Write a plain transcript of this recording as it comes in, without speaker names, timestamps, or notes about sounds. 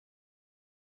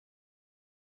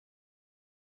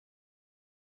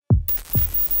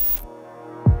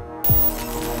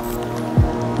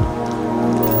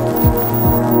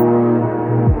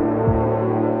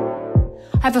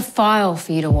I have a file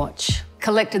for you to watch.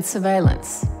 Collected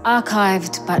surveillance.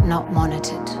 Archived but not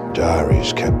monitored.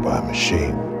 Diaries kept by a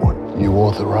machine. What, you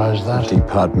authorised that?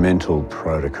 Departmental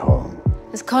protocol.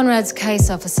 As Conrad's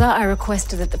case officer, I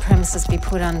requested that the premises be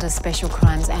put under special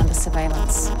crimes amber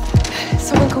surveillance.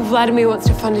 Someone called Vladimir wants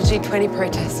to fund a G20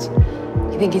 protest.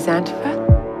 You think he's Antifa?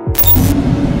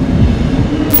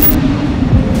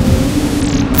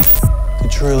 To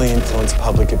truly influence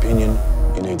public opinion,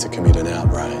 you need to commit an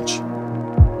outrage.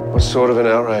 What sort of an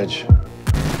outrage?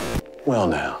 Well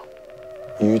now,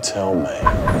 you tell me.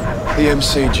 The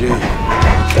MCG.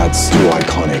 That's too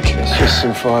iconic. It's just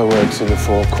some fireworks in the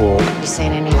forecourt. You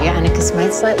seen any of your anarchist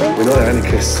mates lately? We're not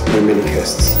anarchists, we're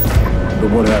minarchists.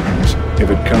 But what happens if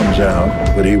it comes out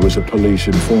that he was a police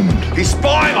informant? He's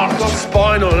spying on us! Not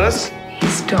spying on us!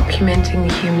 He's documenting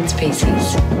the human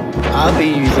species. I'll be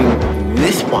using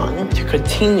this one to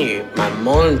continue my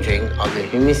monitoring of the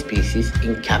human species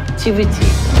in captivity.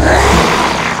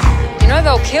 You know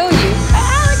they'll kill you.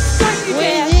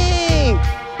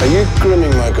 Are you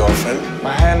grooming my girlfriend?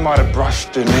 My hand might have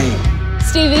brushed her knee.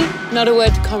 Stevie, not a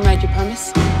word to Conrad, you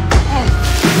promise?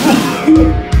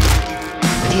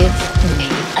 Give me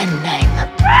a name.